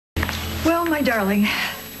my darling,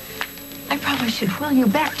 I probably should wheel you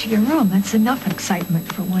back to your room. That's enough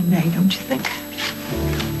excitement for one day, don't you think?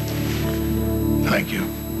 Thank you.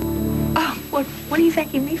 Oh, what are you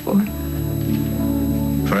thanking me for?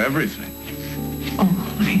 For everything. Oh,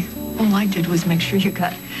 honey, all I did was make sure you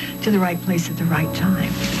got to the right place at the right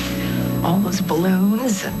time. All those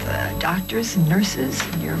balloons and the doctors and nurses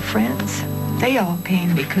and your friends, they all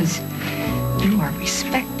came because you are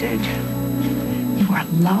respected, you are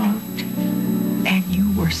loved, and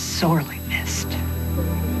you were sorely missed.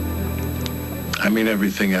 I mean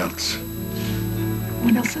everything else.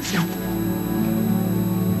 What else is there?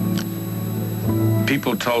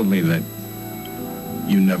 People told me that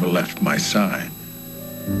you never left my side.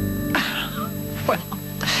 Well,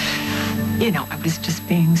 you know, I was just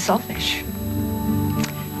being selfish.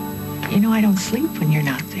 You know, I don't sleep when you're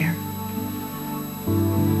not there.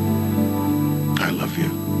 I love you.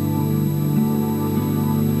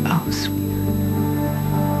 Oh, sweetheart.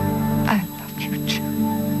 I love you, too.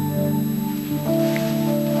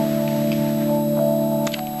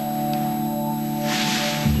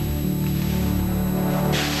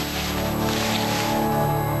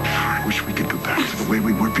 I wish we could go back to the way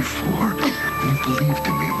we were before. When you believed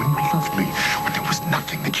in me, when you loved me, when there was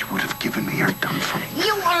nothing that you would have given me or done for me.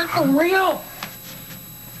 You aren't real.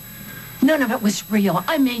 None of it was real.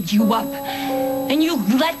 I made you up. And you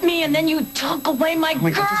let me, and then you took away my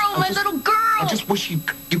Wait, girl, my little girl. I just wish you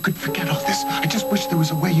could forget all this. I just wish there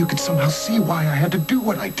was a way you could somehow see why I had to do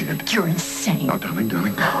what I did. You're insane. No, darling. No,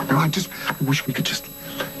 I wish we could just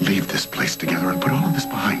leave this place together and put all of this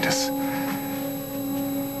behind us.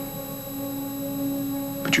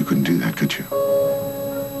 But you couldn't do that, could you?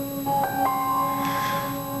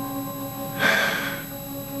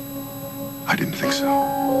 I didn't think so.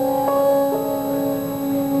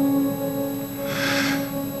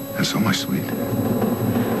 And so, my sweet, you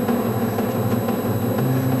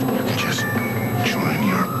can just join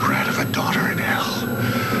your brat of a daughter in hell.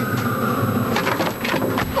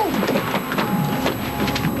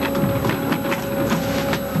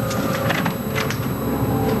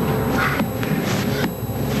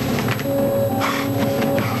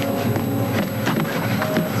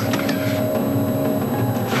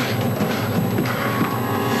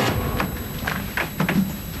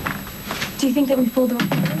 Do you think that we fooled the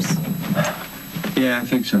reporters? Yeah, I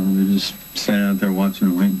think so. They're just standing out there watching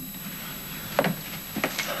and waiting.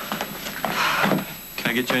 Can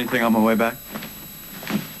I get you anything on my way back?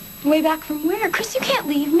 Way back from where? Chris, you can't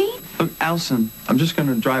leave me. Look, Allison, I'm just going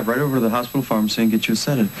to drive right over to the hospital pharmacy and get you a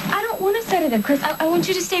sedative. I don't want a sedative, Chris. I want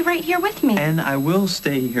you to stay right here with me. And I will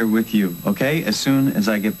stay here with you, okay? As soon as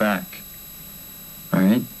I get back. All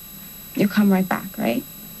right? You'll come right back, right?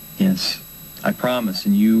 Yes. I promise,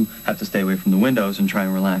 and you have to stay away from the windows and try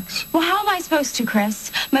and relax. Well, how am I supposed to,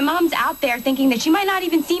 Chris? My mom's out there thinking that she might not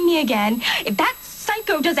even see me again. If that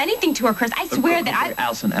psycho does anything to her, Chris, I swear that I...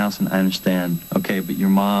 Allison, I understand, okay? But your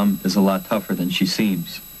mom is a lot tougher than she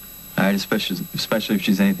seems. All right? Especially if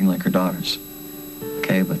she's anything like her daughters.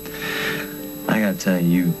 Okay? But I gotta tell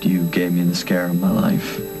you, you gave me the scare of my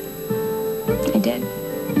life. I did.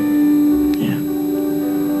 Yeah.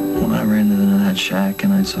 When I ran into that shack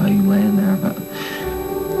and I saw you laying there,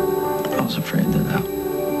 I was afraid to death.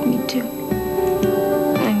 Me too.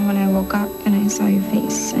 And when I woke up and I saw your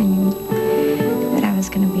face, I knew that I was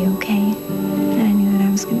going to be okay. And I knew that I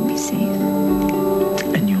was going to be safe.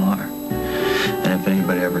 And you are. And if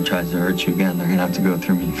anybody ever tries to hurt you again, they're going to have to go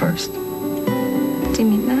through me first. Do you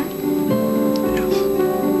mean that? Yes.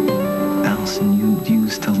 Allison, you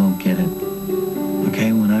still don't get it.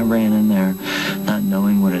 Okay, when I ran in there, not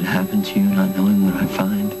knowing what had happened to you, not knowing what I'd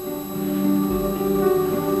find,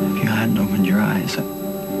 if you hadn't opened your eyes,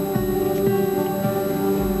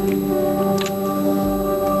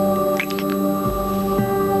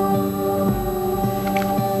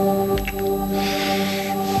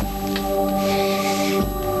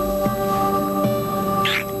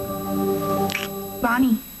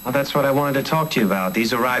 Bonnie. Well, that's what I wanted to talk to you about.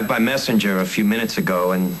 These arrived by messenger a few minutes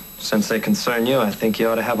ago, and since they concern you, I think you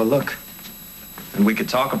ought to have a look. And we could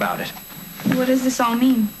talk about it. What does this all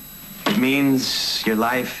mean? It means your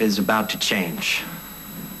life is about to change.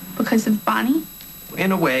 Because of Bonnie?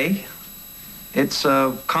 In a way. It's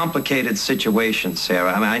a complicated situation,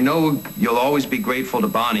 Sarah. I mean, I know you'll always be grateful to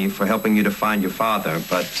Bonnie for helping you to find your father,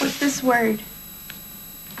 but... What's this word?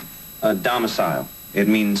 Domicile. It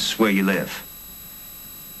means where you live.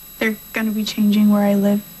 They're gonna be changing where I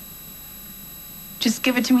live. Just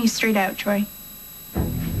give it to me straight out, Troy.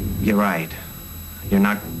 You're right. You're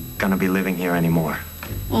not gonna be living here anymore.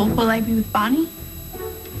 Well, will I be with Bonnie?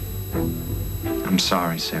 I'm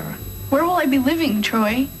sorry, Sarah. Where will I be living,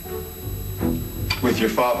 Troy? With your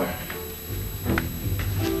father.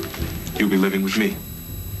 You'll be living with me.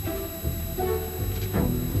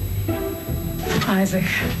 Isaac,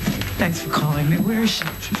 thanks for calling me. Where is she?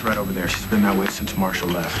 She's right over there. She's been that way since Marshall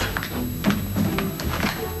left.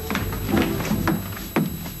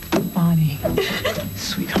 Bonnie,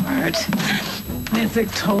 sweetheart.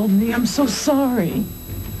 Isaac told me. I'm so sorry.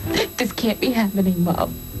 This can't be happening,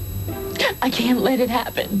 Mom. I can't let it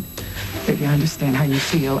happen. Baby, I understand how you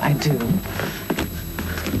feel. I do.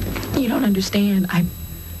 You don't understand. I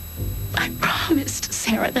promised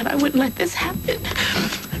Sarah that I wouldn't let this happen.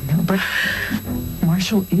 I know, but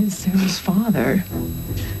Marshall is Sarah's father.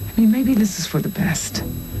 I mean, maybe this is for the best.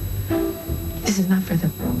 This is not for the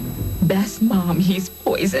best, Mom. He's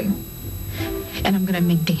poison. And I'm gonna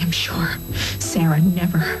make damn sure Sarah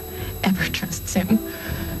never, ever trusts him.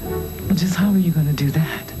 Just how are you going to do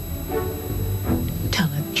that? Tell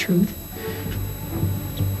her the truth.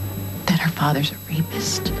 That her father's a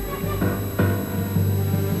rapist.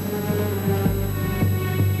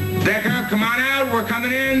 Decker, come on out. We're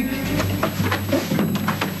coming in.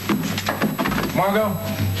 Margo?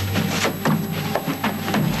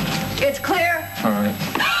 It's clear. All right.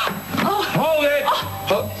 Hold it!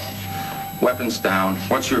 Weapons down.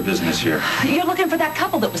 What's your business here? You're looking for that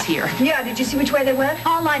couple that was here. Yeah, did you see which way they went?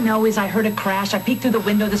 All I know is I heard a crash. I peeked through the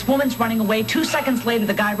window. This woman's running away. 2 seconds later,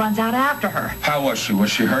 the guy runs out after her. How was she? Was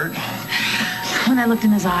she hurt? When I looked in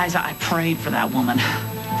his eyes, I prayed for that woman.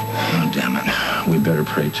 Oh, damn it. We better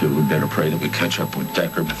pray, too. We better pray that we catch up with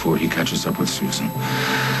Decker before he catches up with Susan.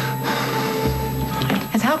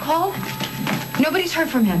 Has Hal called? Nobody's heard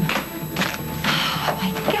from him. Oh,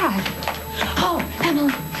 my God. Oh,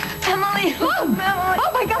 Emily. Emily.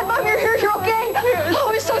 Oh, my God, Mom, you're here. You're okay. Oh,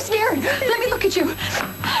 I was so scared. Let me look at you.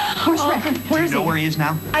 Where's Red? Where is he? You know where he is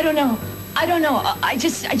now? I don't know. I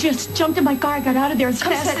just jumped in my car. I got out of there as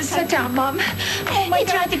fast as Sit down, Mom. Oh, my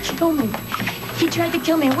God. He tried to kill me. He tried to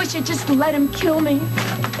kill me. I wish I'd just let him kill me.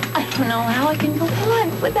 I don't know how I can go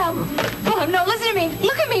on without... Oh, no, listen to me.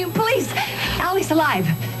 Look at me, please. Allie's alive.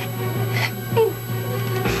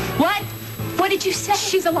 What? What did you say?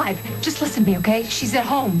 She's alive. Just listen to me, okay? She's at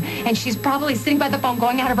home, and she's probably sitting by the phone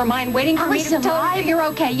going out of her mind, waiting for me to tell her that you're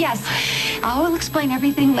okay. Yes. I will explain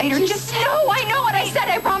everything later. Just know, I know what I said.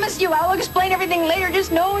 I promise you. I will explain everything later.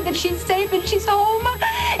 Just know that she's safe and she's home,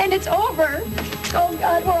 and it's over. Oh,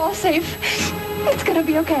 God, we're all safe. It's gonna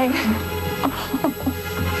be okay.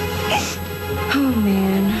 Oh,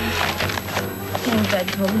 man. My bed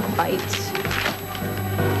totally bites.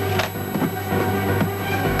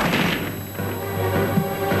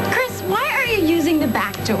 Using the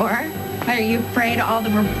back door. Are you afraid all the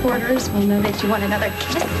reporters will know that you want another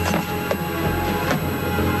kiss?